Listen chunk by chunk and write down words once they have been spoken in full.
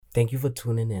Thank you for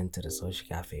tuning in to the Social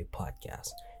Cafe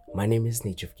podcast. My name is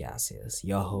Nichif Gassias,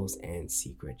 your host and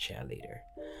secret cheerleader.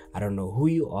 I don't know who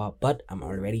you are, but I'm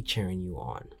already cheering you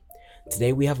on.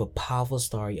 Today we have a powerful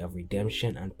story of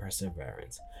redemption and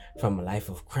perseverance. From a life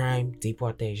of crime,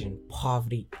 deportation,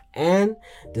 poverty, and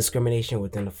discrimination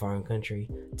within a foreign country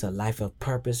to a life of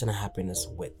purpose and happiness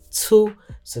with two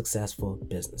successful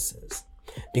businesses.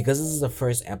 Because this is the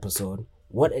first episode,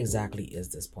 what exactly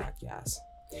is this podcast?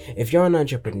 If you're an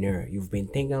entrepreneur, you've been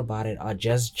thinking about it, or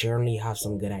just generally have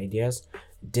some good ideas,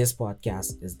 this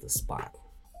podcast is the spot.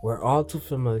 We're all too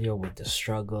familiar with the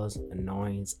struggles,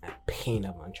 annoyance, and pain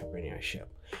of entrepreneurship.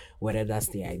 Whether that's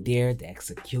the idea, the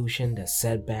execution, the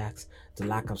setbacks, the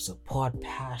lack of support,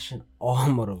 passion, or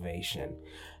motivation.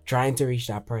 Trying to reach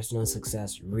that personal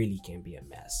success really can be a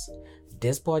mess.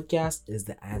 This podcast is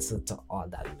the answer to all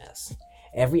that mess.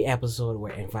 Every episode,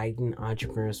 we're inviting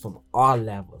entrepreneurs from all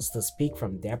levels to speak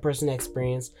from their personal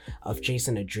experience of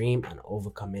chasing a dream and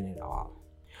overcoming it all.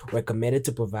 We're committed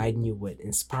to providing you with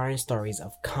inspiring stories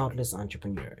of countless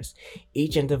entrepreneurs.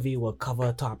 Each interview will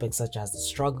cover topics such as the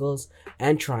struggles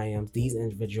and triumphs these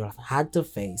individuals had to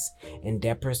face in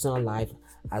their personal life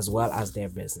as well as their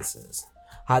businesses.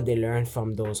 How they learned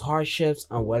from those hardships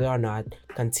and whether or not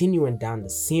continuing down the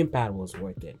same path was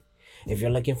worth it. If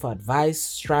you're looking for advice,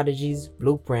 strategies,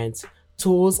 blueprints,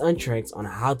 tools, and tricks on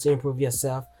how to improve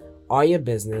yourself or your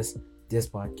business, this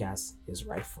podcast is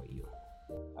right for you.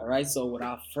 All right, so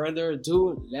without further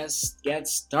ado, let's get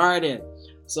started.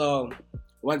 So,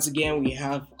 once again, we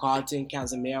have Carlton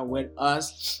Casimir with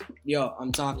us.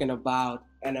 I'm talking about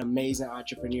an amazing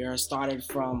entrepreneur. Started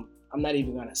from, I'm not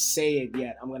even going to say it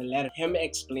yet. I'm going to let him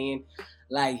explain.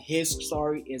 Like, his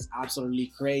story is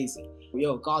absolutely crazy.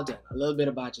 Carlton, a little bit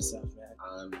about yourself, man.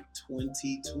 I'm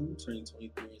 22, turning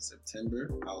 23 in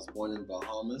September. I was born in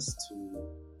Bahamas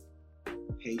to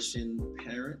Haitian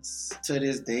parents. To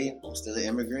this day, I'm still an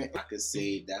immigrant. I could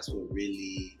say that's what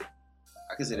really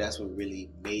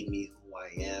made me who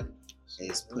I am.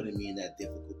 It's putting me in that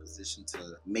difficult position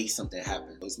to make something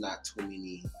happen. There's not too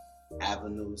many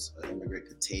avenues an immigrant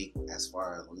could take as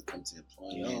far as when it comes to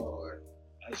employment or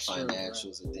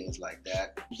financials and things like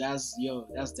that. That's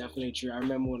definitely true. I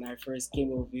remember when I first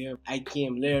came over here, I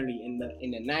came literally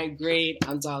in the ninth grade.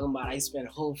 I'm talking about I spent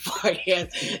a whole 4 years,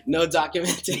 no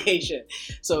documentation.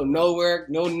 So no work,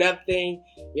 no nothing.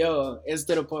 It's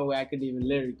to the point where I couldn't even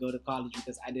literally go to college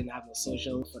because I didn't have no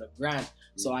social for the grant.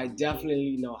 So I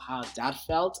definitely know how that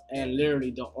felt, and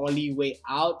literally the only way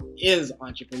out is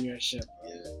entrepreneurship.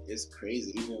 Yeah, it's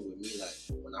crazy. Even with me,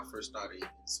 like when I first started in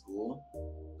school,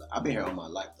 I've been here all my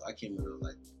life though. I came here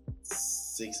like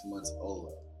 6 months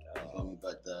old.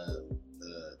 But the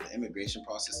immigration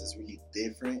process is really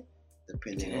different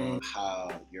depending on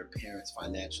how your parents'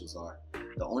 financials are.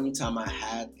 The only time I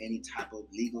had any type of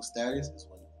legal status is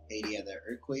when Haiti had that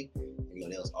earthquake,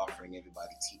 and they was offering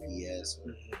everybody TPS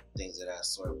or things of that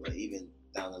sort. But even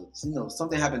down the,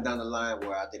 something happened down the line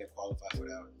where I didn't qualify for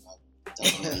that. I'll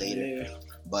tell you later. Yeah.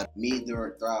 But me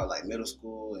throughout like middle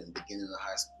school and beginning of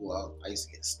high school, I used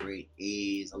to get straight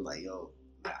A's. I'm like,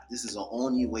 this is the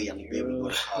only way I'm gonna be able to go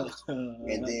to college.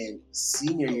 And then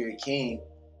senior year came,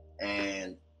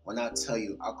 and when I tell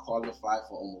you, I qualified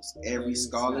for almost every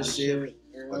scholarship,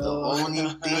 but the only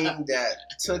thing that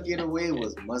took it away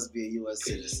was must be a U.S.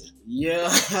 citizen. Yeah,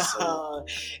 so,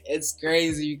 it's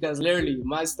crazy because literally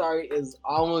my story is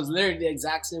almost literally the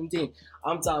exact same thing.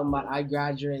 I'm talking about I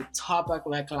graduated top of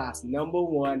my class, number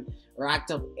one,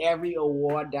 racked up every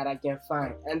award that I can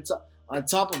find. And on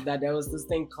top of that, there was this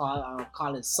thing called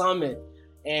College Summit.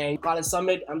 And College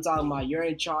Summit, I'm talking about you're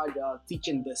in charge of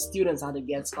teaching the students how to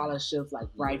get scholarships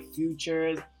like Bright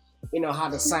Futures, how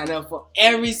to sign up for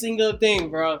every single thing,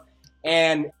 bro.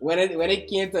 And when it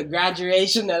came to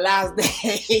graduation, the last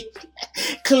day,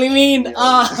 cleaned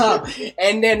up.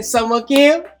 And then summer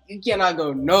came, you cannot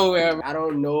go nowhere. I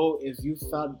don't know if you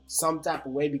felt some type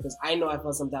of way, because I know I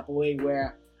felt some type of way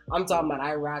where I'm talking about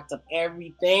I racked up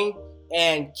everything,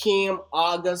 and came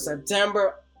August,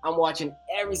 September, I'm watching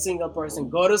every single person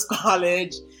go to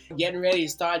college, getting ready to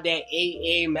start their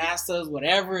AA, masters,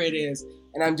 whatever it is.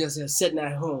 And I'm just here sitting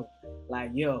at home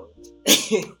like,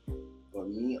 For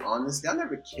me, honestly, I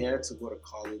never cared to go to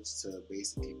college to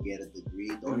basically get a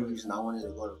degree. The only reason I wanted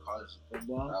to go to college was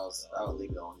football. That was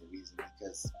the only reason,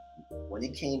 because when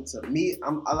it came to me,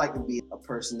 I like to be a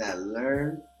person that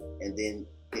learned and then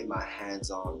get my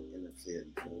hands on in the field.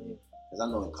 Because I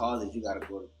know in college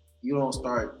you don't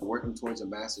start working towards a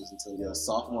master's until you're a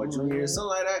sophomore, junior, something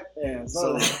like that. Yeah.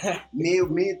 So me,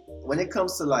 when it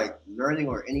comes to like learning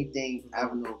or anything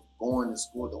avenue of going to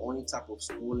school. The only type of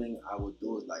schooling I would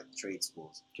do is like trade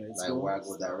schools, where I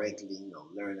go directly,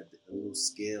 learn a new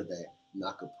skill that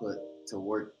I could put to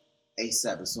work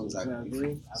ASAP as soon as I'm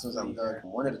done.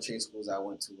 One of the trade schools I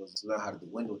went to was to learn how to do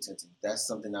window tinting. That's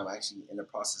something I'm actually in the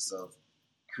process of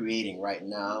creating right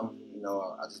now.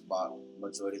 I just bought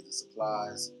majority of the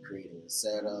supplies, creating the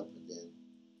setup, and then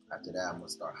after that I'm gonna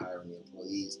start hiring the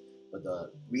employees. But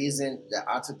the reason that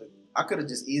I could have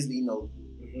just easily,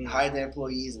 hired the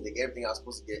employees and did everything I was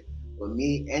supposed to get. But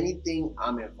me, anything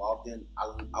I'm involved in,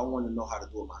 I want to know how to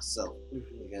do it myself. You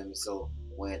get me? So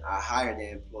when I hire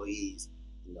the employees,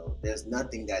 there's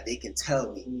nothing that they can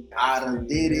tell me. I done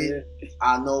did it.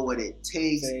 I know what it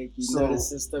takes. So the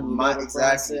system, my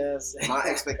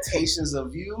expectations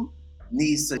of you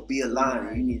needs to be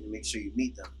aligned. You need to make sure you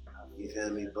meet them. You feel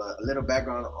me? But a little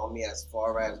background on me as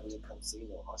far as when it comes to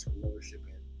entrepreneurship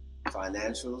and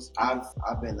financials.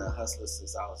 I've been a hustler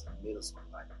since I was in middle school.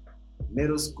 Like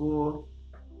middle school,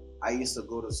 I used to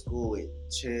go to school with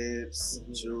chips,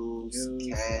 juice,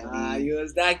 candy. You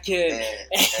was that kid.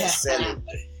 And sell it.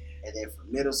 And then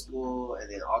from middle school, and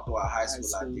then all throughout high school,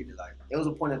 I did it. Like it was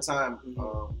a point in time, in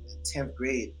 10th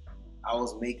grade, I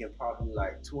was making probably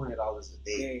like $200 a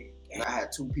day, and I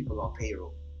had 2 people on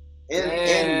payroll.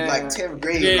 In like 10th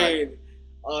grade,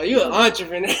 you an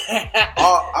entrepreneur.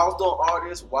 I was doing all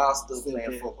this while still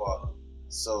playing football.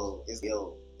 So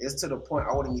it's to the point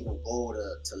I wouldn't even go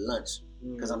to lunch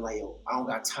because I'm like, I don't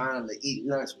got time to eat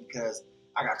lunch because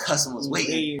I got customers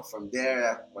waiting. From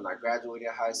there, when I graduated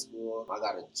high school, I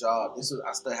got a job.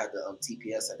 I still had the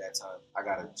TPS at that time. I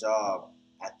got a job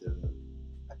at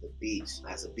the beach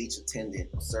as a beach attendant,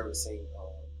 servicing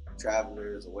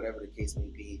travelers or whatever the case may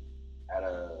be at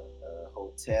a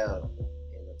hotel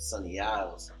in the Sunny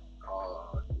Isles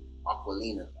called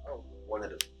Aquilina, one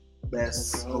of the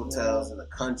best hotels in the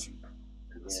country.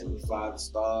 And 5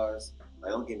 stars.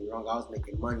 Like, don't get me wrong, I was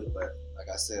making money, but like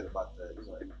I said about the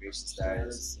immigration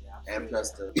status and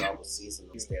plus the job was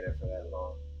seasonal, stay there for that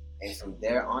long. And from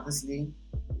there, honestly,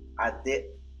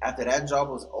 after that job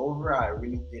was over, I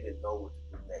really didn't know what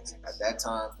to do next. At that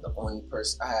time, the only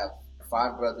person, I have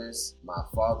 5 brothers. My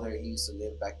father, he used to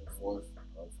live back and forth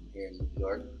from here in New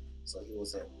York, so he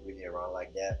wasn't really around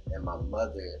like that. And my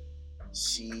mother,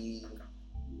 she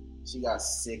got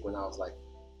sick when I was like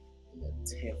in the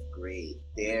 10th grade.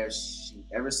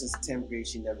 Ever since 10th grade,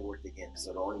 she never worked again.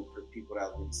 So the only people that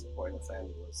was really supporting the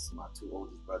family was my 2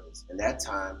 oldest brothers. And that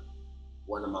time,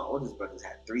 one of my oldest brothers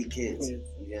had 3 kids. You know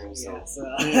what I mean?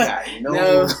 So he got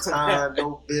no time,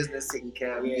 no business taking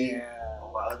care of me.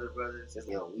 My other brothers,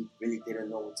 we really didn't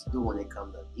know what to do when it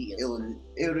come to eating.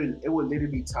 It would literally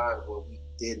be times where we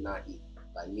did not eat.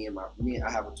 Like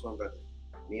I have a twin brother.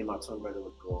 Me and my twin brother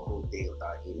would go a whole day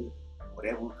without eating.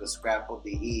 Whatever we could scrap up to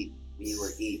eat, we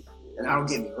would eat. And I don't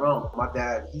get me wrong, my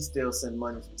dad, he still sent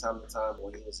money from time to time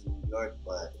when he was in New York,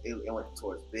 but it went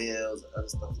towards bills and other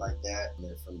stuff like that. And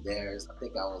then from there, I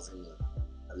think I was in the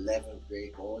 11th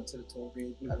grade going to the 12th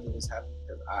grade after this happened.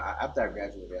 Because after I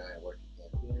graduated, I ain't working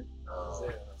again.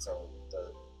 So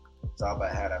the job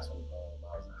I had, that's when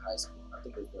I was in high school. I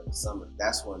think it was during the summer.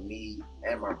 That's when me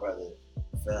and my brother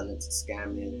fell into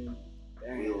scamming.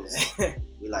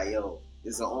 We like,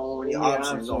 this is the only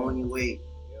option, the only way.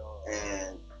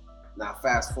 And now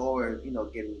fast forward,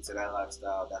 getting into that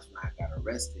lifestyle, that's when I got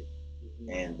arrested.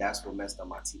 And that's what messed up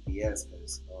my TPS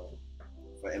because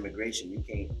for immigration, you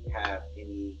can't have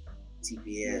any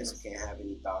TPS, you can't have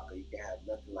any DACA, you can't have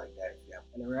nothing like that. If you have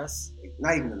an arrest?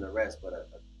 Not even an arrest, but a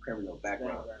criminal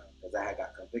background. Because I had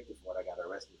got convicted for what I got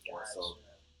arrested for. So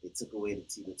they took away the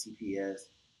TPS.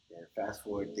 And fast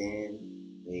forward then,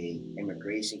 the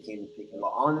immigration came to pick me up.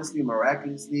 But honestly,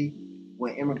 miraculously,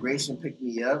 when immigration picked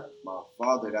me up, my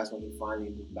father, that's when he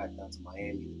finally moved back down to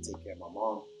Miami to take care of my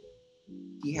mom.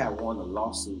 He had won a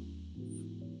lawsuit.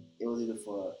 It was either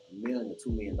for $1 million or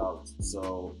 $2 million.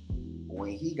 So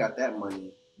when he got that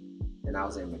money, and I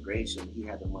was in immigration, he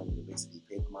had the money to basically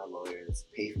pay for my lawyers,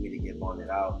 pay for me to get bonded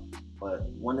out. But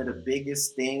one of the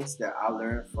biggest things that I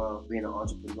learned from being an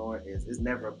entrepreneur is it's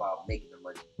never about making the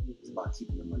money. It's about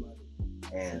keeping the money.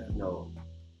 And,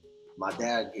 my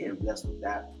dad getting blessed with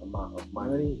that amount of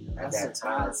money at that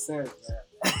time. That's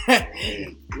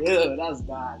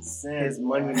God sent. His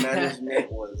money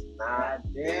management was not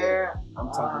there.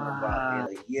 I'm talking about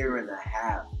in a year and a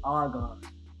half. All gone.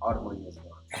 All the money was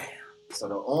gone. So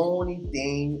the only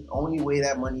way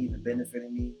that money even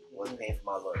benefited me was paying for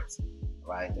my lawyers.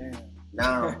 Right? Damn.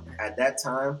 Now, at that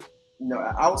time,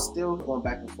 I was still going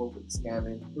back and forth with the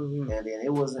scamming. And then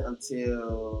it wasn't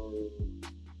until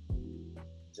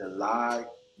July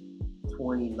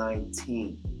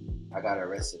 2019 I got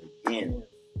arrested again.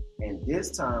 And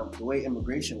this time, the way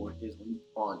immigration worked is when you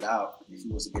bond out, if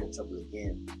you was to get in trouble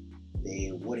again,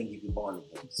 they wouldn't give you bond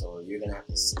again. So you're gonna have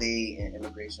to stay in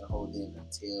immigration holding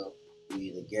until you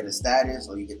either get a status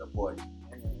or you get deported.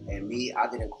 And me, I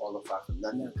didn't qualify for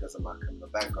nothing because of my criminal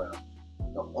background.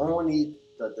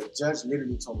 The judge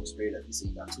literally told me straight up. He said,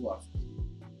 "You got two options.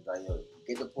 He's like, yo, you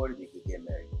get deported, you could get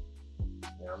married."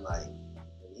 And I'm like,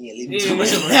 he ain't leaving too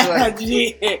much of a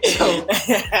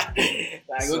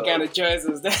choice. What kind of choice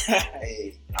is that?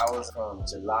 Hey, I was from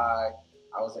July.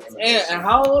 I was in immigration. And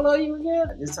how old are you again?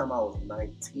 At this time, I was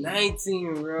 19.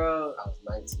 19, bro. I was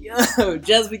 19. Yo,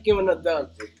 just became an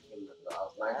adult. I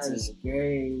was 19. That's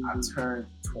crazy. I turned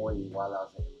 20 while I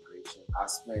was in immigration. I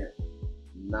spent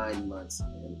 9 months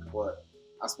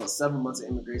I spent 7 months in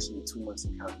immigration and 2 months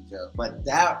in county jail. But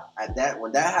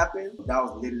when that happened, that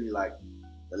was literally like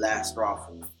the last straw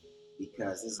for me,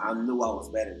 because I knew I was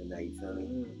better than that. You feel me?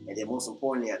 And then most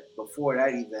importantly, before that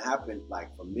even happened, like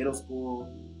from middle school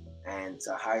and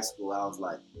to high school, I was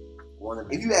like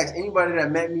if you ask anybody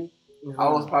that met me, I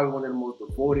was probably one of the most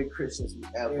devoted Christians we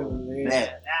ever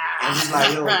met. And it's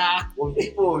like, yo, when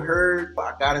people heard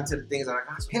I got into the things that I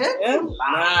got,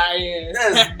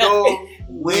 there's no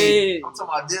way. I'm talking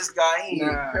about this guy, he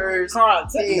ain't cursed. No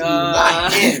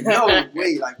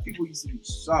way. Like, people used to be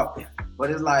shocked. But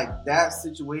it's like that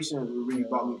situation really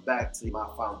brought me back to my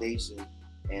foundation.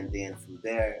 And then from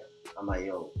there, I'm like,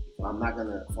 yo, I'm not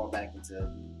gonna fall back into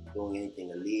doing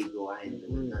anything illegal. I ain't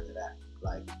doing none of that.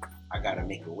 Like, I gotta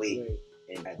make a way.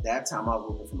 And at that time, I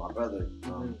was working for my brother.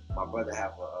 My brother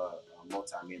have a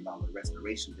multi-million-dollar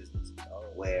restoration business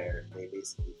where they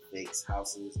basically fix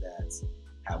houses that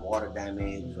have water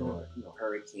damage or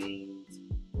hurricanes,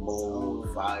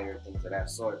 mold, fire, things of that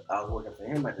sort. I was working for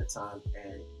him at the time,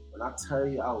 and when I tell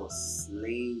you I was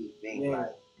slaving,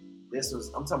 like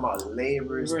I'm talking about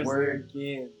laborers work.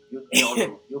 You'll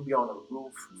be on the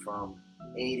roof from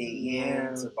 8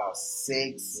 a.m. to about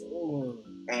 6.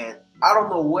 And I don't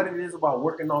know what it is about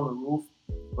working on the roof,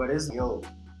 but it's, you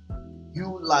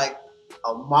like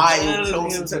a mile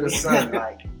closer to the sun.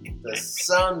 Like, the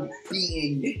sun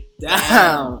beating you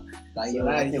down. Like,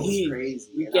 that thing was crazy.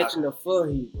 We catching the full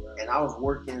heat, bro. And I was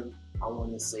working, I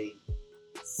want to say,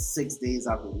 6 days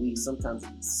out of the week, sometimes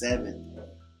even 7.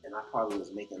 And I probably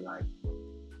was making like,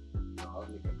 I was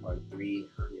making probably 300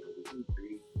 a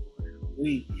week, 400 a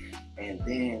week. And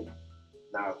then,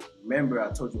 now remember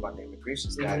I told you about the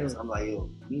immigration status. I'm like, yo,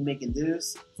 me making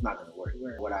this, it's not gonna work.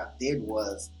 What I did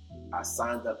was I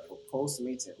signed up for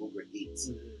Postmates and Uber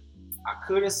Eats. I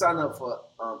couldn't sign up for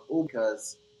Uber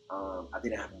because I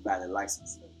didn't have a valid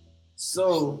license.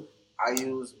 So I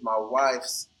used my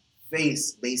wife's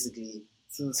face basically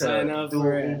to sign up do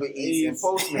for Uber Eats and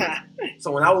Postmates.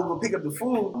 So when I would go pick up the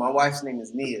food, my wife's name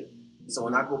is Nia. So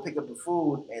when I go pick up the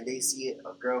food and they see it,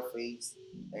 a girl face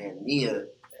and Nia,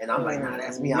 and I'm like, nah,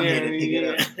 that's me. I'm here to pick it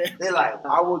up. They're like,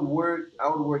 I would work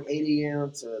 8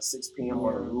 a.m. to 6 p.m.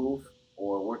 on the roof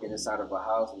or working inside of a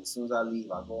house. And as soon as I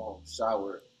leave, I go home,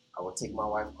 shower. I would take my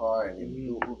wife's car and then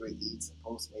do Uber Eats and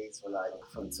Postmates for like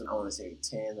from I want to say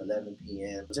 10, 11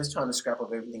 p.m. Just trying to scrap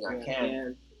up everything I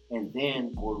can. And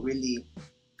then what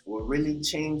really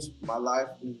changed my life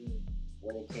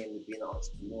when it came to being an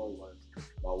entrepreneur was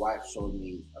my wife showed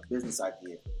me a business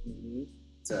idea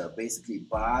to basically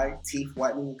buy teeth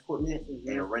whitening equipment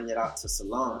and rent it out to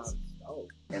salons.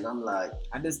 And I'm like,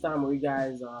 at this time, were you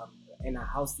guys in a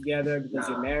house together because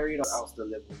you're married? Or? I was still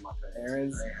living with my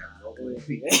parents.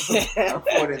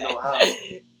 I didn't know how.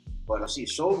 But she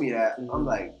showed me that. I'm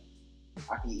like,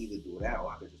 I can either do that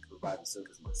or I could just provide the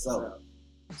service myself.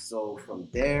 So from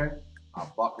there, I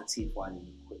bought the teeth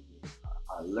whitening equipment.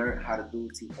 I learned how to do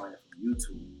teeth whitening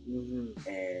from YouTube.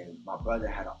 And my brother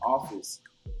had an office.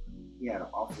 He had an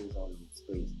office on the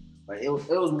space. But it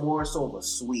was more so of a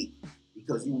suite.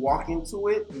 Because you walk into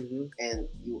it, and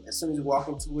as soon as you walk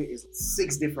into it, it's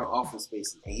 6 different office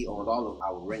spaces. And he owned all of them.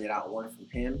 I would rent it out one from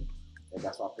him. And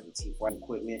that's why I put the teeth whitening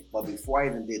equipment. But before I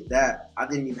even did that, I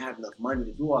didn't even have enough money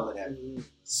to do all of that.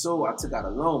 So I took out a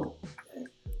loan.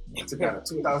 I took out a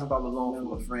 $2,000 loan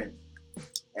from a friend.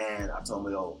 And I told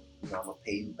him, yo, I'm going to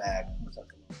pay you back.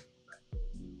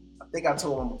 I think I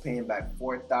told him I'm going to pay him back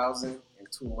 $4,000 in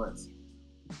 2 months.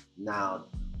 Now,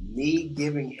 me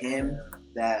giving him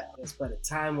that... Let's put a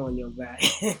time on your back.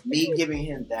 Me giving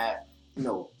him that,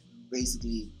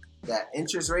 basically that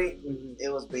interest rate, it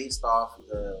was based off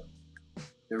the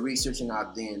researching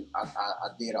I did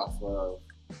off of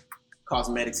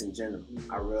cosmetics in general.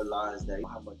 I realized that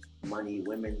how much money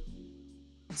women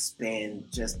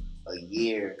spend just a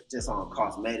year just on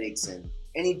cosmetics and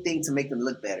anything to make them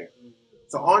look better.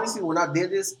 So honestly, when I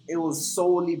did this, it was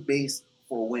solely based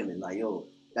for women. Like, yo,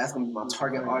 that's gonna be my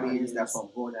target audience. That's what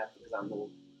I'm going after because I know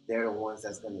they're the ones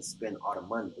that's gonna spend all the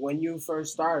money. When you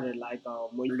first started, like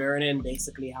when you're learning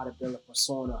basically how to build a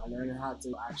persona, learning how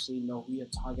to actually know who your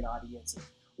target audience is,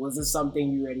 was it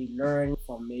something you already learned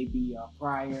from maybe a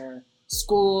prior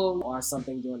school or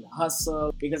something during the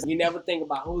hustle? Because you never think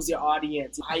about who's your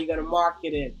audience, how you gonna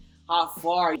market it, how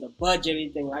far, the budget,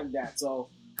 anything like that. So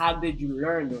how did you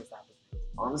learn those type of things?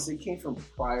 Honestly, it came from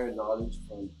prior knowledge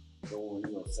from doing,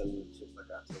 selling chips like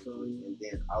I told you. And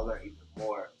then I learned even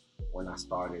more when I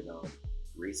started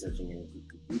researching and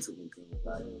YouTubing things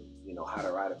like, how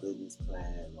to write a business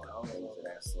plan or things of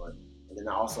that sort. And then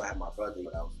I also had my brother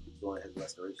that I was doing his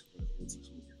restoration things and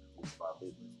teaching me different things about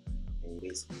business and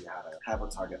basically how to have a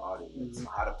target audience,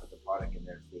 how to put the product in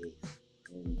their face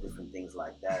and different things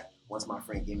like that. Once my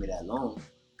friend gave me that loan,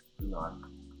 I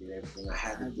did everything I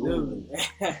had to do.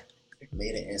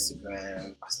 Made an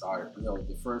Instagram. I started,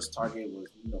 the first target was,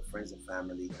 friends and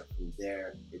family. And from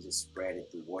there, it just spread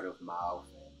it through word of mouth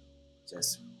and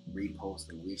just repost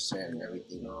and reshare and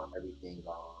everything on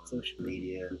social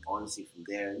media. And honestly, from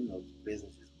there,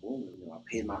 business is booming. I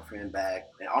paid my friend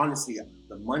back. And honestly,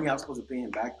 the money I was supposed to pay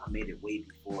him back, I made it way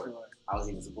before I was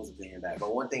even supposed to pay him back.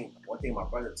 But one thing my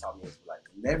brother taught me is like,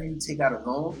 whenever you take out a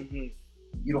loan,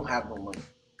 you don't have no money.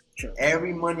 Sure.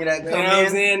 Every money that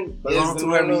comes in belongs to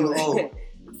whoever you owe.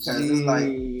 Because it's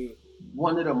like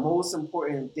one of the most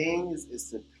important things is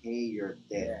to pay your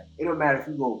debt. It don't matter if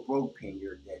you go broke paying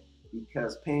your debt,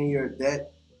 because paying your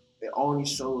debt, it only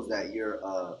shows that you're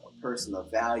a person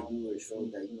of value. It shows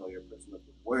that you're a person of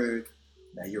good word,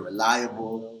 that you're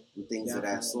reliable and things of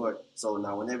that sort. So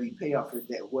now whenever you pay off your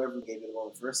debt, whoever gave you the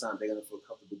loan the first time, they're gonna feel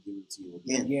comfortable giving it to you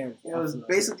again. It's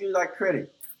basically like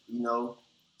credit,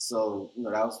 So,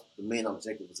 that was the main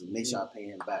objective, was to make sure I pay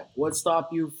him back. What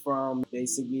stopped you from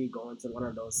basically going to one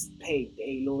of those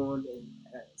payday loans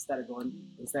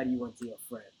instead you went to your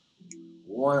friend?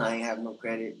 One, I ain't have no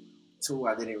credit. Two,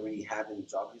 I didn't really have any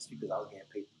job history because I was getting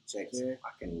paid through checks. I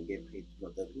couldn't even get paid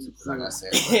through W-2 like I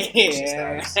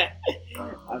said.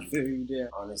 I feel you there.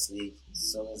 Honestly, as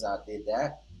soon as I did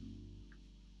that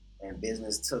and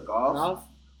business took off,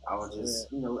 I was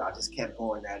just, I just kept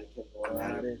going at it.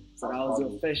 So that was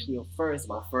officially your first.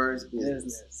 My first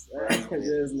business.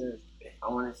 Business. I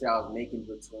want to say I was making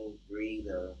between $3,000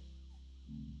 to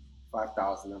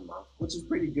 $5,000 a month, which is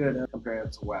pretty good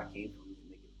compared to where I came from,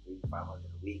 making $300 to $500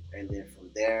 a week. And then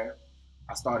from there,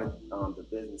 I started the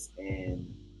business in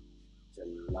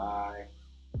July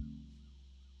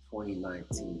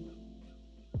 2019.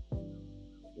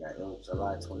 Yeah, it was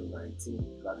July 2019.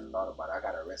 I just thought about it. I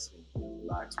got arrested in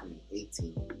July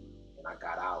 2018, and I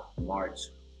got out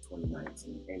March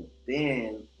 2019. And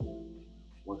then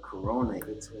when Corona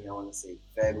hit me, I want to say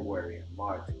February and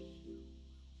March.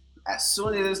 As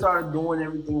soon as they started doing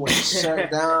everything when it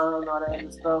shut down and all that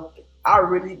other stuff, I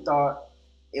really thought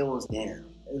it was damn.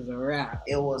 It was a wrap.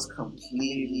 It was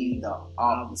completely the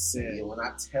opposite. Yeah, when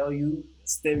I tell you,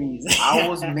 stimmies. I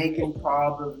was making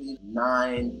probably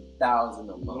 $9,000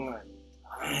 a month,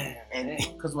 and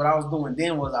because what I was doing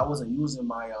then was I wasn't using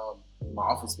my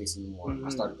office space anymore. I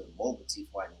started doing mobile tea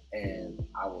fighting, and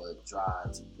I would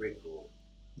drive to Brickell,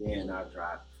 then I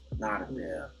drive out of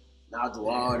there. Now I do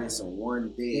all this in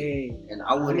one day, and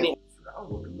I was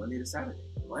working Monday to Saturday.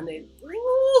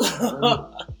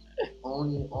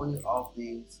 Only off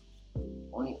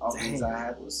days I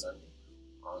had was Sunday,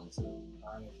 honestly.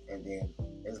 And then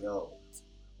let's go.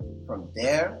 From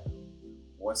there,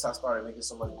 once I started making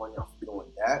so much money off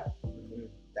doing that,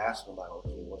 that's when I'm like,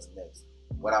 okay, what's next?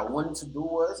 What I wanted to do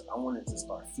was I wanted to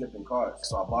start flipping cars.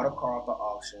 So I bought a car off the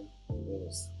auction. It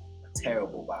was a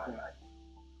terrible buy.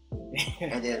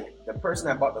 And then the person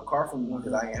that bought the car from me,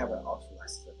 because I didn't have an auction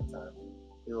license at the time,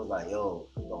 he was like, yo,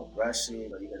 don't rush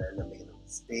it, or you're gonna end up making a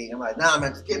mistake. I'm like, nah,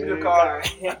 man, just give me the car.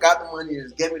 I got the money,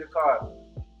 just give me the car.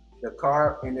 The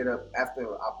car ended up, after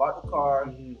I bought the car,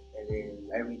 and then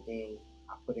everything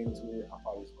I put into it, I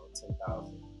probably spent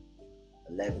 $10,000,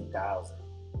 $11,000,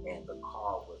 and the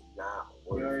car was not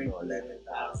worth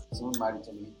 $11,000. Somebody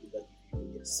told me you'd be lucky if you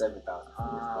could get $7,000 for this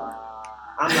car.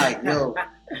 I'm like, yo.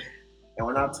 And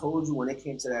when I told you, when it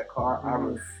came to that car, I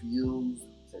refused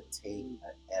to take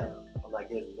an L. I'm like,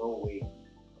 there's no way I'm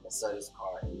gonna sell this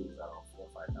car and lose out on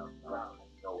 $4,000 or $5,000.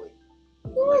 No way.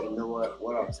 I'm like, you know what?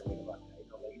 What else am I about that?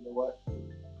 I'm like, you know what?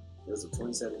 It was a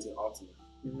 2017 Altima.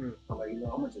 I'm like, I'm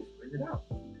gonna just rent it out.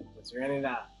 Just rent it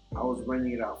out. I was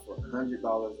renting it out for $100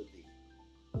 a day,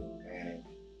 and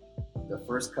the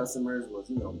first customers was,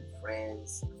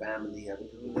 friends, family, other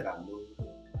people that I knew,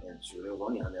 and sure, it was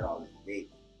only $100 a day.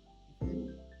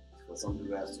 And But some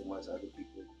people have too much. Other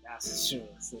people. That's true.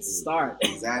 It's a start.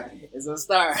 Exactly. It's a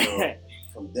start. So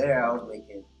from there,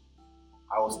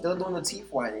 I was still doing the teeth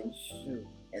whitening,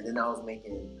 and then I was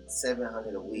making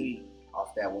 $700 a week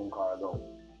off that one car alone.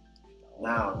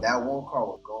 Now that one car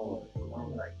was going.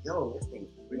 I'm like, yo, this thing's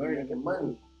really making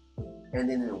money. And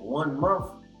then in 1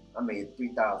 month, I made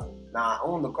 $3,000. Now I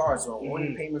own the car, so one of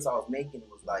the payments I was making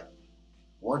was like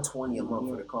 $120 a month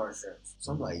for the car insurance.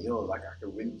 So I'm like, yo, like I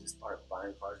could really just start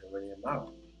buying cars and renting them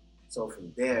out. So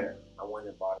from there, I went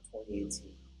and bought a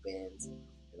 2018 Benz,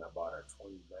 and I bought a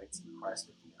 2019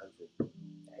 Chrysler 300,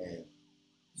 and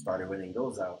started renting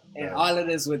those out. And all of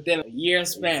this within a year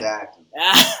span. Exactly.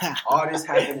 All this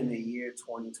happened in the year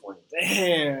 2020.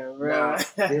 Damn, bro.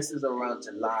 Now, this is around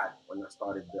July when I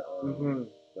started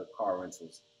the car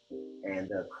rentals. And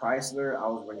the Chrysler, I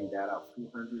was renting that out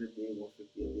 $200 a day, $150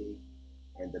 a day.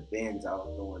 And the Benz, I was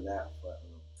doing that for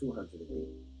 $200 a day.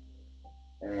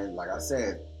 And like I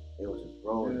said, it was just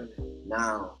growing.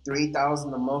 Now,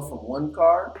 $3,000 a month from one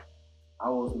car, I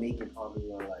was making probably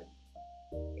around like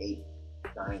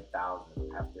 $8,000-9,000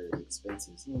 after the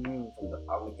expenses. I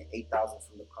was making $8,000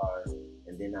 from the cars,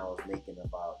 and then I was making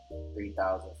about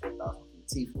 $3,000-4,000 from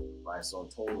the teeth. Right, so in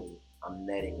total, I'm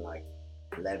netting like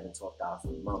 $11,000-12,000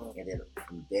 a month, and then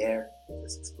from there, it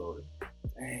just exploded.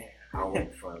 I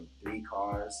went from 3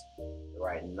 cars.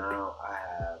 Right now, I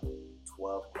have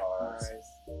 12 cars.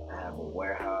 I have a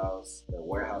warehouse. The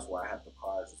warehouse where I have the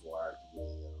cars is where I do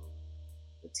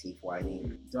the teeth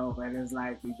whitening. Dope, and it's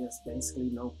like you just basically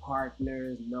no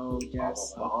partners, no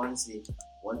just. But honestly,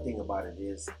 one thing about it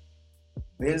is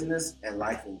business and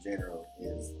life in general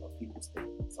is a people's thing.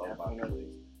 It's all about people.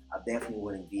 I definitely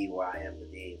wouldn't be where I am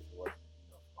today if it wasn't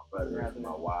my brother,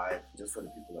 my wife, just for the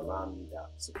people around me that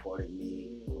supported me,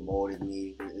 promoted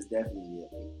me. It's definitely a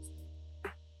people's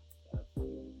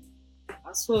thing.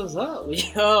 That's what's up,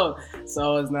 yo.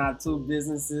 So it's not 2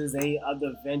 businesses, any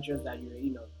other ventures that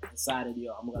you decided,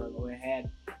 yo, I'm gonna go ahead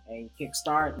and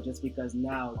kickstart just because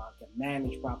now I can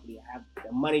manage properly. I have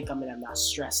the money coming. I'm not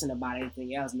stressing about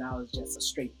anything else. Now it's just a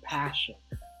straight passion.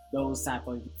 Those type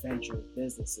of ventures,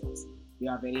 businesses. Do you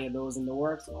have any of those in the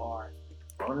works, or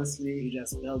honestly, you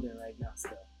just building right now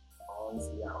still?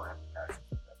 Honestly, I don't have a passion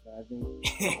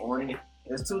for that.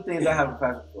 There's 2 things I have a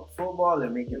passion for: football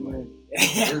and making money.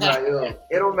 It's like, yo, it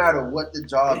don't matter what the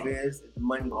job is, if the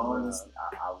money. Honestly,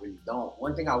 I really don't.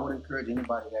 One thing I would encourage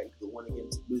anybody that want to get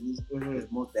into business is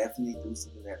most definitely do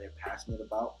something that they're passionate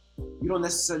about. You don't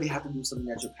necessarily have to do something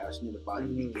that you're passionate about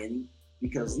in the beginning,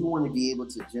 because you want to be able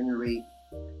to generate.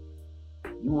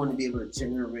 You want to be able to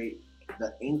generate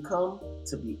the income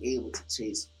to be able to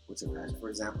chase what's your passion. For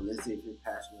example, let's say if you're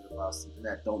passionate about something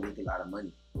that don't make a lot of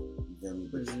money, you feel me?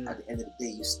 But at the end of the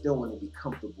day, you still want to be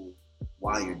comfortable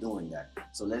while you're doing that.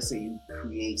 So let's say you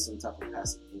create some type of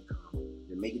passive income.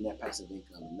 You're making that passive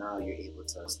income, and now you're able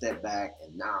to step back,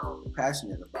 and now you're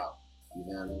passionate about, you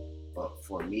know what I mean? But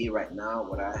for me right now,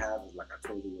 what I have is, like I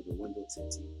told you, with the window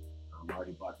tinting. I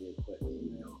already bought the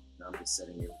equipment, now I'm just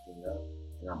setting everything up.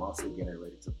 And I'm also getting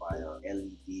ready to buy a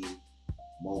LED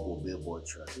mobile billboard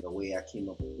truck. The way I came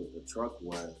up with the truck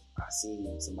was I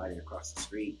seen somebody across the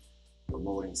street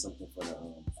promoting something for the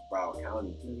Broward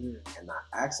County, and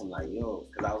I asked him like, yo,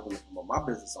 because I was going to promote my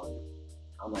business on it.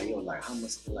 I'm like, yo, like how much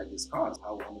something like this cost?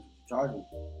 How much would you charge me?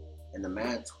 And the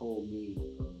man told me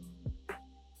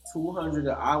 $200 an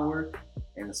hour,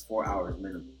 and it's 4 hours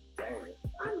minimum.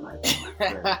 I'm like,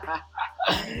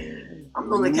 I'm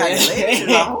doing the calculation.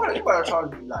 Like, hold on, you better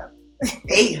charge me like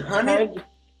 $800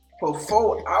 for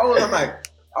 4 hours. I'm like,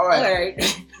 all right.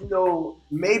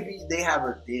 Maybe they have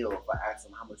a deal if I ask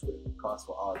them how much would it cost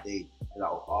for all day.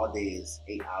 All day is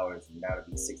 8 hours, and that would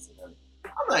be $1,600.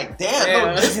 I'm like,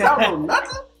 damn, no discount, no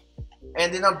nothing.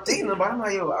 And then I'm thinking about it. I'm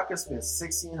like, yo, I could spend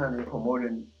 $1,600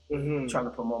 promoting, trying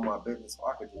to promote my business,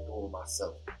 or I could just do it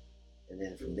myself. And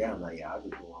then from there, I'm like, yeah, I'll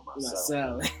just do it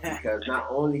myself. Because not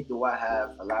only do I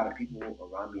have a lot of people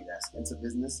around me that's into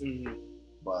business,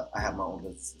 but I have my own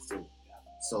businesses too.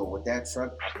 So with that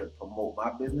truck, I could promote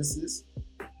my businesses.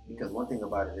 Because one thing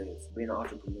about it is, being an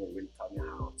entrepreneur really taught me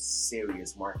how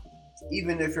serious marketing is.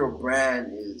 Even if your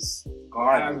brand is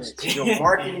garbage, if your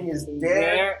marketing is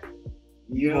there,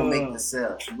 you're going to make the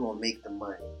sales. You're going to make the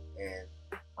money. And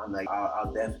I'm like,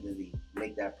 I'll definitely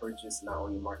make that purchase, not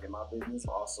only market my business,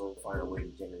 but also find a way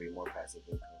to generate more passive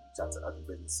income, reach out to other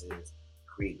businesses,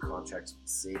 create contracts with the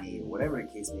city, or whatever the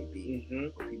case may be,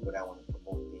 for people that want to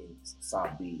promote things.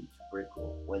 South Beach,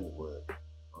 Brickell, Wynwood,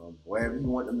 wherever you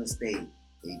want them to stay,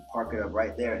 they park it up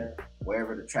right there.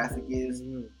 Wherever the traffic is,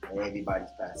 and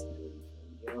everybody's passing through.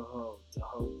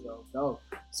 Yo.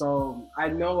 So I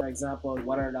know, for example,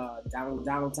 one of the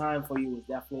downtime for you was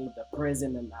definitely the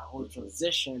prison and that whole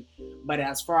transition. But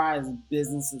as far as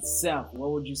business itself,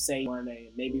 what would you say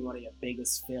maybe one of your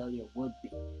biggest failure would be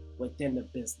within the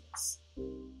business?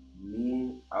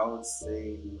 Me, I would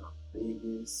say my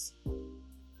biggest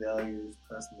failures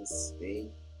plus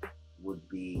mistake would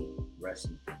be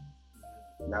rushing things.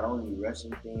 Not only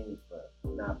rushing things, but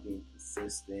not being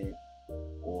consistent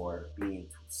or being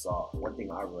too soft. One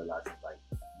thing I realized is like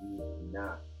you do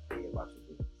not play about your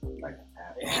business. Like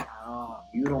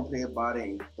you don't play about it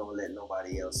and you don't let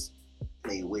nobody else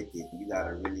play with it. You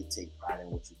gotta really take pride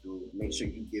in what you do. Make sure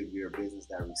you give your business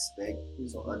that respect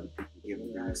so other people give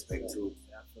you the respect too.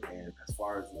 And as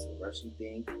far as into rushing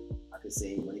things, I could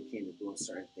say when it came to doing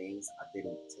certain things, I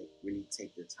didn't really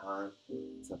take the time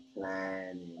to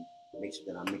plan and make sure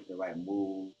that I'm making the right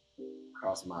move,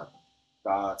 cross my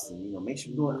thoughts, and make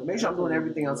sure I'm doing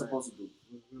everything I'm supposed to do.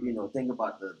 Think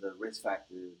about the risk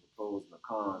factors, the pros and the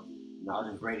cons. I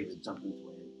was just ready to jump into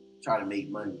it and try to make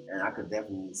money. And I could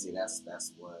definitely say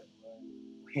that's what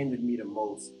hindered me the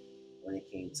most when it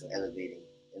came to elevating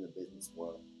in the business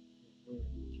world.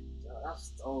 That's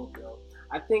dope, yo.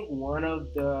 I think one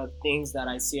of the things that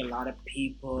I see a lot of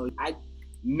people I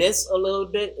miss a little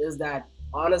bit is that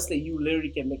honestly, you literally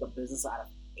can make a business out of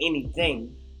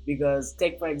anything. Because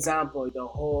take for example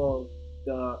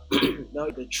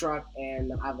the truck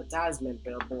and advertisement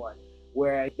billboard,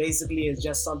 where basically it's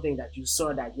just something that you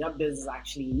saw that your business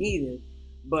actually needed,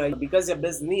 but because your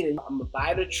business needed, I'm gonna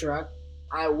buy the truck.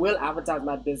 I will advertise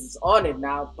my business on it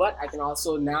now, but I can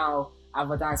also now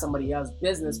advertise somebody else's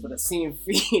business for the same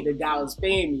fee the guy was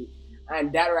paying me.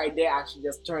 And that right there actually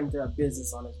just turned into a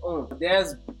business on its own.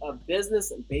 There's a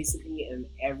business basically in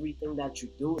everything that you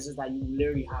do. It's just that you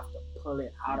literally have to pull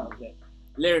it out of it.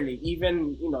 Literally,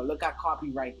 even, look at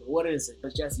copywriting. What is it?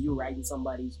 It's just you writing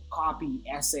somebody's copy,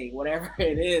 essay, whatever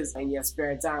it is in your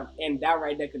spare time. And that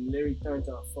right there can literally turn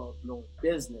into a full-blown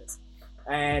business.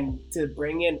 And to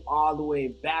bring it all the way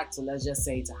back to, let's just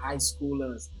say, to high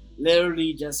schoolers,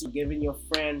 literally just giving your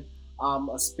friend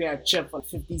a spare chip for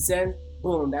 50 cents.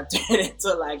 Boom, that turned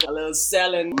into like a little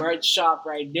selling merch shop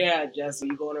right there. Just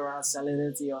you going around selling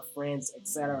it to your friends,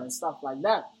 etc. and stuff like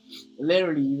that.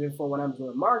 Literally, even for when I'm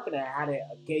doing marketing, I had a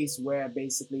case where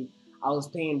basically I was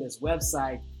paying this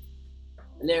website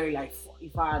literally like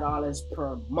 $45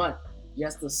 per month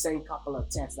just to send a couple of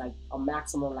texts, like a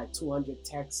maximum like 200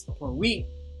 texts per week.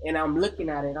 And I'm looking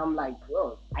at it, I'm like,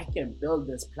 bro, I can build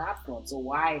this platform. So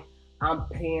why I'm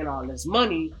paying all this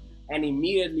money? And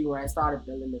immediately when I started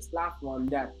building this platform,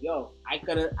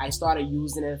 I started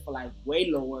using it for like way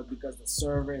lower because the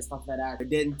server and stuff like that, it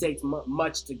didn't take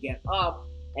much to get up.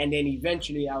 And then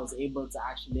eventually I was able to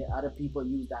actually let other people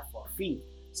use that for a fee.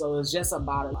 So it's just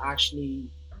about actually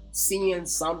seeing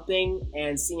something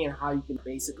and seeing how you can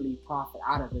basically profit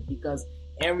out of it. Because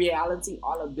in reality,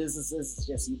 all of businesses is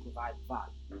just you provide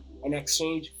value in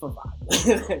exchange for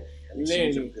value.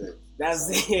 Literally,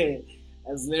 that's it.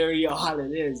 That's literally all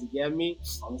it is. You get me?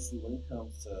 Honestly, when it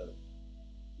comes to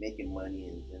making money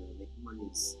and making money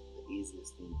is the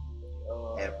easiest thing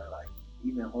ever. Like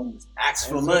even homeless ask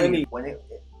for money. When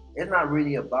it's not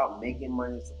really about making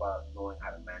money, it's about knowing how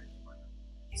to manage money.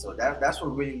 So that's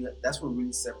what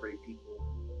really separate people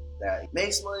that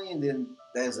makes money, and then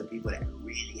there's the people that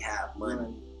really have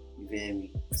money. You feel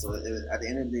me? So at the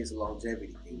end of the day, it's a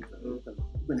longevity thing. You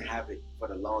can have it for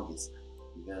the longest.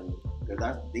 You feel me?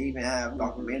 Because they even have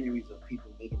documentaries of people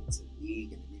making it to the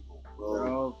league and they go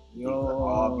broke.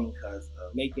 All because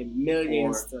of making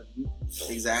millions.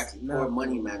 Exactly. Poor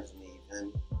money management.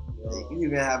 And you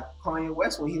even have Kanye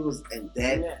West when he was in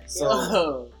debt. Yeah.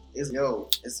 So it's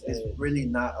really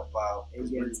not about.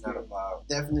 It's really not about.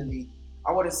 Definitely,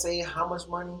 I wouldn't say how much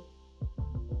money,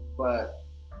 but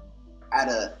at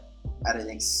an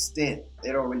extent,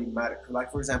 it don't really matter.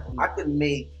 Like for example, I could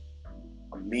make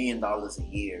 $1 million a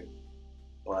year,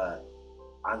 but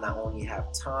I not only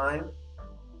have time,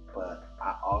 but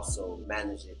I also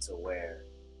manage it to where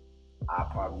I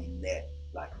probably net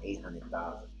like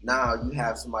 $800,000. Now you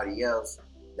have somebody else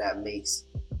that makes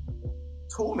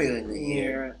 $2 million a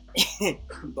year,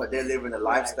 but they're living a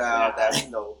lifestyle that's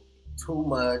too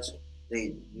much.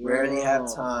 They rarely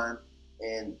have time,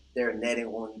 and they're netting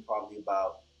only probably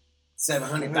about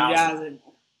 $700,000.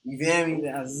 You feel me?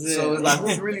 So it's like,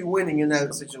 who's really winning in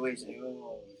that situation? You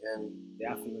feel me?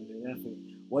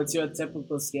 Definitely. What's your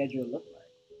typical schedule look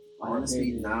like?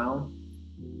 Honestly, now,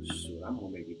 I'm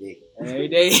home every day. Every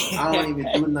day? I don't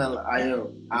even do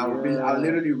nothing. I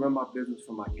literally run my business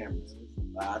from my cameras.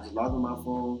 I just log on my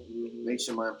phone, make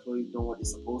sure my employees doing what they're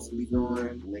supposed to be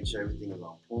doing, make sure everything is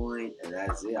on point, and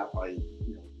that's it. I probably,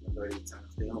 majority of the time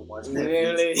stay home watch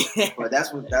Netflix. Really? But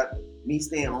that's what me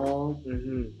staying home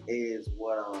is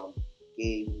what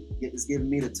it's giving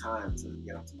me the time to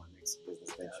get onto my next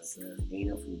business venture.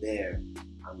 And from there,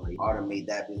 I'm like automate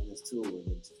that business too, and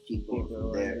then just keep going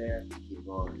from there. Keep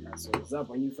going. That's what's up.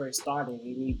 When you first started,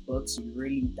 any books you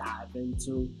really dive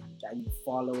into that you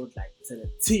followed like to the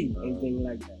T, anything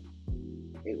like that?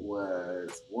 It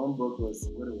was one book was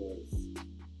what it was,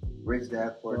 Rich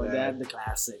Dad Poor Dad. The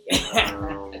classic.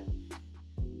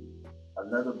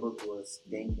 Another book was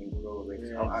Think and Grow Rich.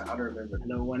 Yeah. I don't remember. I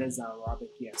know one is Robert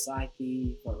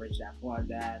Kiyosaki for Rich Dad Poor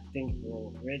Dad. Think and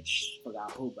Grow Rich.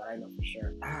 Forgot who, but I know for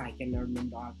sure. I can't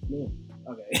remember the name.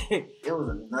 Okay. It was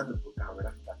another book I read. I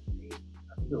forgot the name.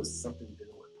 I think it was something to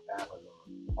do with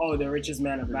Babylon. Oh, The Richest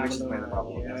Man of Babylon. Richest Man of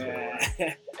Babylon. Yeah. That's what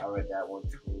it was. I read that one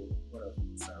too. What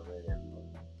else I read?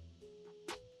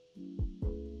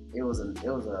 It was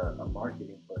a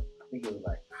marketing book. I think it was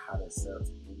like how to sell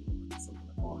to anyone, something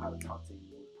or how to talk to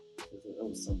anyone. It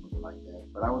was something like that.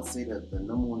 But I would say that the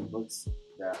number one books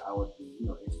that I would be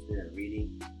interested in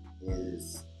reading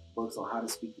is books on how to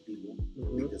speak to people,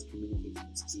 because communication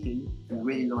is key. If you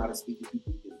really know how to speak to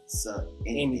people, you can sell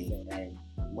anything. And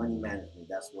money management,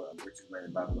 that's what Richest Man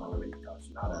in Babylon already taught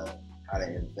you. How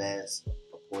to invest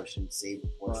a portion, save a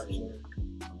portion,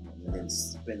 and then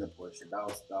spend a portion. That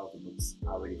was the books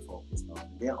I really focused on.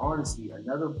 And then honestly,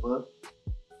 another book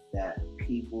that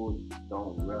people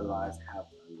don't realize have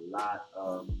a lot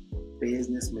of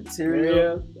business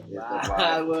material is the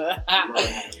Bible.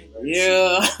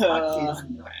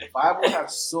 The Bible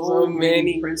has so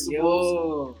many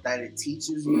principles that it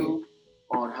teaches you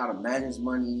on how to manage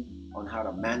money, on how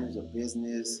to manage a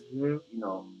business,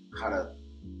 how to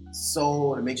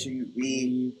sow, to make sure you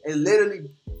read. And literally,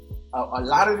 a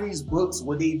lot of these books,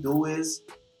 what they do is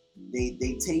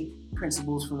they take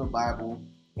principles from the Bible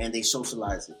and they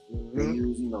socialize it. They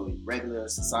use, regular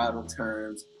societal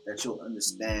terms that you'll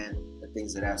understand, the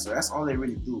things of that. So that's all they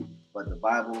really do. But the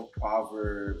Bible,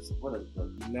 Proverbs, what is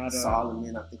the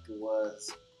Solomon, I think it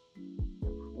was.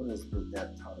 What is the book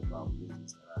that taught about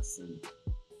business that I've seen?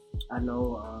 I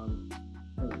know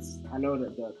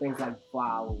that the things like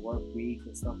 4-hour work week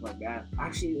and stuff like that.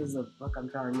 Actually, it's a book I'm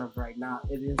trying to remember right now.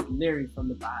 It is literally from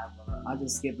the Bible. I'll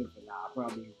just skip it for now. I'll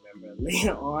probably remember it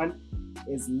later on.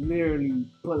 It's literally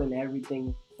pulling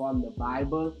everything from the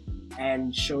Bible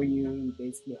and show you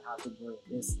basically how to grow a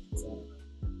business.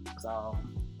 So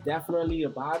definitely the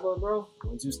Bible, bro.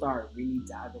 Once you start really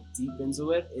diving deep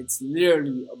into it, it's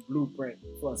literally a blueprint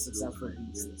for a successful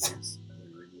business. It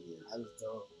really is. That's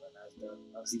dope.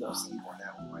 You don't sleep on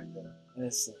that one right there.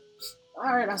 Listen.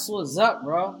 Alright, that's what's up,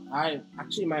 bro. Alright,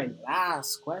 actually my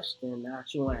last question I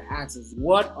actually want to ask is,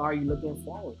 what are you looking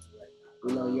forward to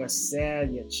right now? You're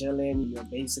sad, you're chilling, you're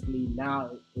basically now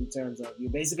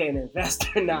you're basically an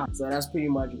investor now. So that's pretty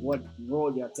much what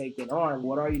role you're taking on.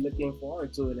 What are you looking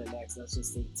forward to in the next, let's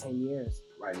just say 10 years?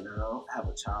 Right now, I have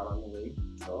a child on the way.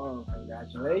 So,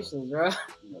 congratulations, bro.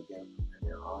 Again,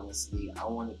 honestly, I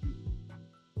want to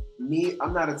be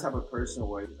I'm not the type of person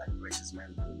where he's like the richest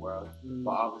man in the world,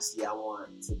 but obviously I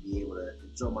want to be able to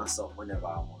enjoy myself whenever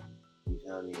I want. You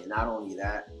feel what I mean? And not only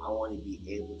that, I want to be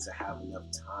able to have enough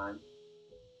time,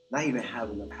 not even have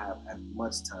as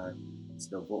much time to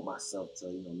devote myself to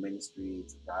ministry,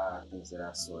 to God, things of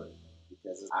that sort.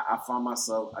 Because I found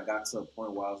myself, I got to a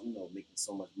point where I was making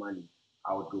so much money,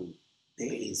 I would go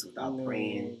days without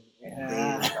praying,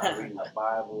 days without reading the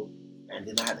Bible. And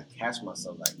then I had to catch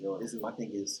myself like, I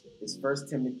think it's 1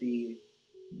 Timothy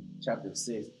chapter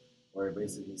 6, where it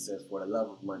basically says, for the love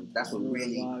of money. That's what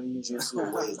really just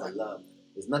away is the love.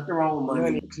 There's nothing wrong with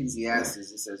money. Ecclesiastes,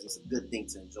 it says it's a good thing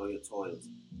to enjoy your toils.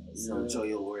 Enjoy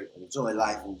your work, enjoy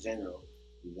life in general.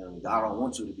 You know, God don't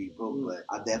want you to be broke, but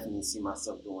I definitely see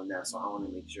myself doing that. So I want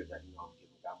to make sure that I'm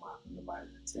giving God my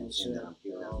attention, that I'm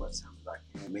giving as much time as I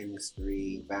can.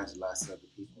 Ministry, evangelize to other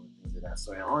people, and things of that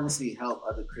sort. And honestly, help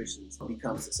other Christians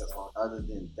become successful. Other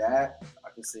than that, I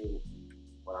can say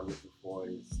what I'm looking for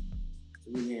is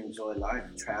to really enjoy life,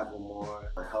 travel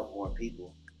more, and help more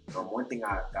people. One thing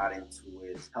I got into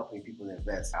is helping people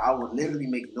invest. I would literally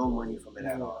make no money from it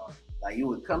at all. Like, you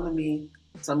would come to me,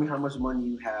 tell me how much money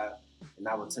you have, and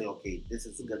I would tell you, okay, this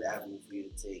is a good avenue for you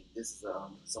to take. This is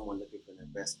someone looking for an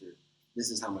investor. This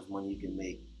is how much money you can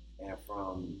make. And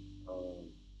from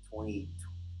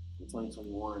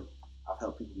 2021, I've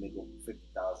helped people make over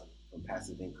 $50,000 from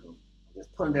passive income.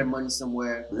 Just putting their money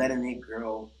somewhere, letting it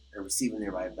grow, and receiving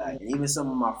it right back. And even some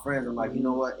of my friends, I'm like, you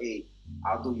know what? Hey,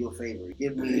 I'll do you a favor.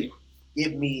 Give me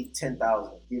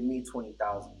 10,000. Give me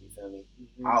 20,000. You feel me?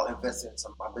 Mm-hmm. I'll invest in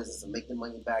some of my business and make the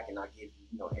money back, and I'll give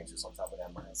interest on top of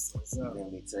that money. You feel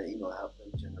me? To help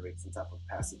them generate some type of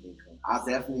passive income. I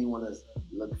definitely want to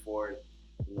look forward,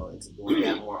 into doing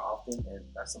that more often, and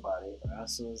that's about it.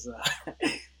 That's what's up.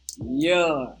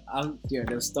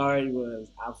 The story was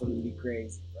absolutely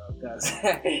crazy, bro. Because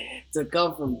to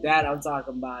come from that, I'm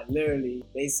talking about literally,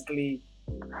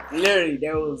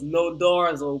 there was no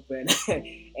doors open,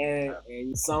 and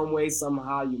in some way,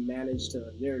 somehow, you managed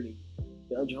to literally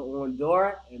build your own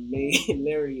door and made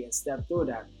literally a step through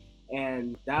that.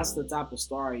 And that's the type of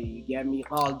story, you get me?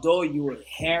 Although you would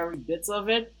hear bits of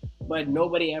it, but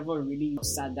nobody ever really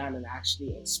sat down and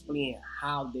actually explained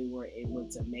how they were able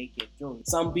to make it through.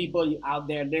 Some people out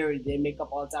there, they make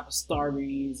up all type of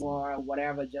stories or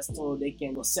whatever just so they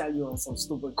can sell you on some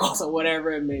stupid course or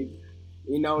whatever it may be.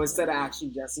 Instead of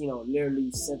actually just,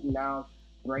 literally sitting down,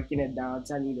 breaking it down,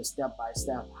 telling you the step by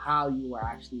step how you were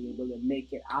actually able to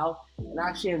make it out and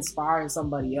actually inspiring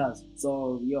somebody else.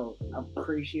 So, I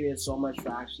appreciate it so much for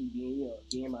actually being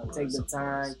able to take the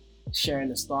time, sharing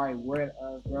the story with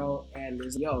us, bro. And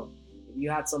if you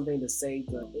had something to say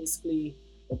to basically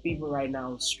the people right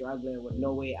now struggling with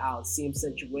no way out, same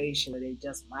situation, they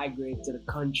just migrated to the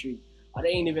country, or they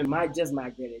ain't even just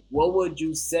migrated, what would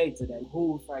you say to them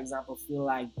who, for example, feel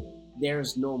like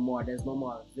there's no more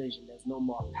vision, there's no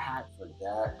more path? For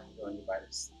that, anybody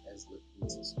that's looking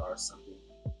to start something,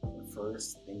 the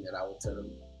first thing that I would tell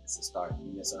them is to start.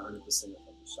 You miss 100% of the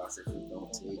shots if you don't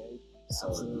take. So,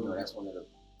 that's one of the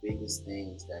biggest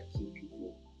things that keep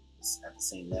people at the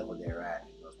same level they're at.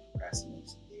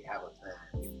 Procrastination. They have a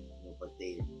plan, but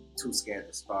they're too scared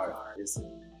to start.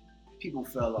 People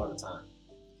fail all the time.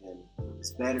 And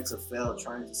it's better to fail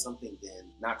trying to do something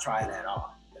than not try it at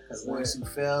all. Because once you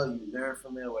fail, you learn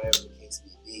from it, whatever the case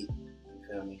may be. You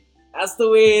feel me? That's the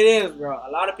way it is, bro. A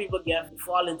lot of people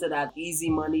fall into that easy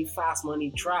money, fast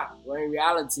money trap. Where in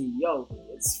reality,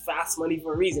 it's fast money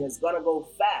for a reason. It's gonna go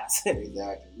fast.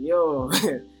 Exactly.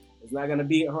 It's not gonna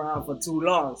be around for too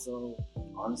long. So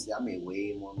honestly, I made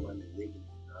way more money legally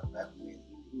than I've ever made.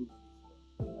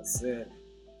 That's it.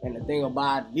 And the thing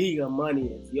about legal money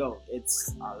is,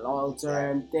 it's a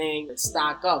long-term thing to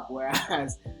stock up,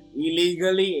 whereas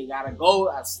illegally, it gotta go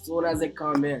as soon as it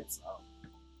comes in. So,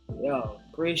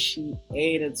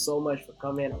 appreciate it so much for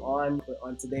coming on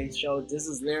today's show. This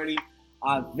is literally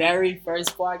our very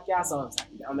first podcast, so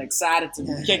I'm excited to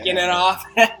be kicking it off.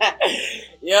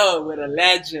 With a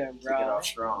legend, bro.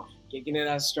 Kicking it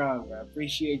off strong, bro.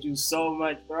 Appreciate you so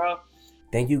much, bro.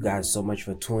 Thank you guys so much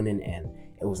for tuning in.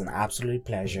 It was an absolute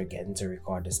pleasure getting to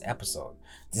record this episode.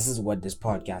 This is what this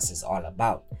podcast is all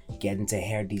about. Getting to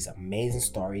hear these amazing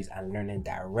stories and learning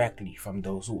directly from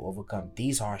those who overcome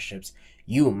these hardships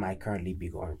you might currently be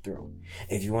going through.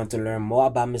 If you want to learn more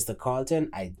about Mr. Carlton,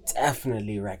 I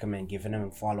definitely recommend giving him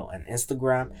a follow on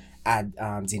Instagram at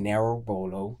Dinero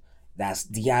Bolo. That's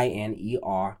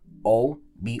DINEROBOYLO.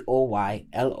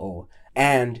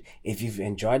 And if you've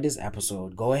enjoyed this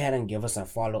episode, go ahead and give us a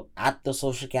follow at The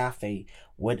Social Cafe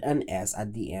with an S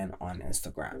at the end on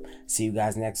Instagram. See you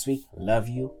guys next week. Love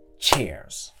you.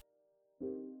 Cheers.